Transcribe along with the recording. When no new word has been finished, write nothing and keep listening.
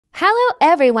Hello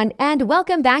everyone and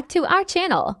welcome back to our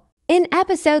channel. In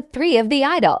episode 3 of The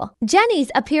Idol,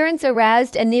 Jennie's appearance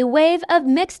aroused a new wave of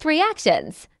mixed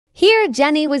reactions. Here,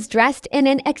 Jennie was dressed in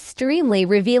an extremely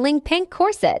revealing pink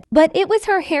corset, but it was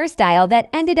her hairstyle that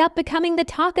ended up becoming the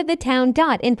talk of the town.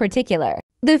 In particular,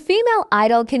 the female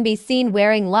idol can be seen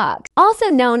wearing locks, also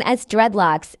known as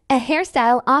dreadlocks, a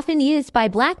hairstyle often used by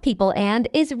Black people and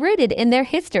is rooted in their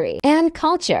history and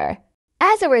culture.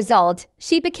 As a result,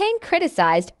 she became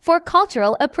criticized for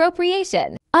cultural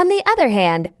appropriation. On the other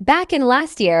hand, back in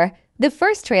last year, the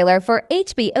first trailer for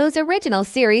HBO's original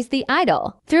series The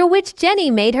Idol, through which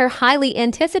Jennie made her highly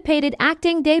anticipated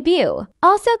acting debut,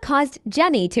 also caused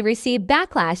Jennie to receive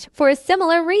backlash for a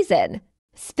similar reason.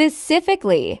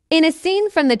 Specifically, in a scene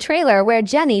from the trailer where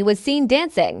Jennie was seen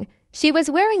dancing, she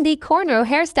was wearing the cornrow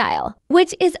hairstyle,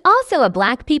 which is also a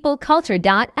Black people culture.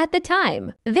 At the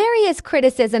time, various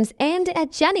criticisms aimed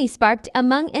at Jennie sparked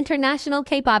among international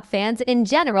K-pop fans in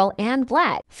general and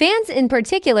Black fans in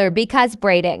particular because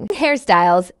braiding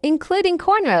hairstyles, including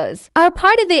cornrows, are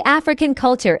part of the African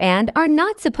culture and are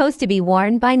not supposed to be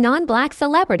worn by non-Black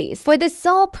celebrities for the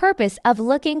sole purpose of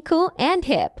looking cool and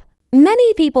hip.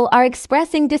 Many people are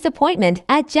expressing disappointment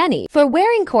at Jennie for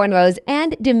wearing cornrows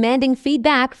and demanding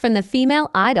feedback from the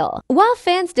female idol. While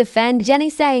fans defend Jennie,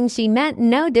 saying she meant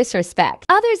no disrespect,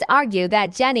 others argue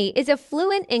that Jennie is a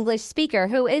fluent English speaker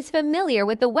who is familiar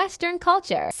with the Western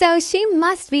culture, so she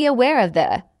must be aware of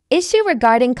the issue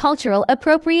regarding cultural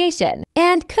appropriation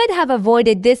and could have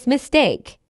avoided this mistake.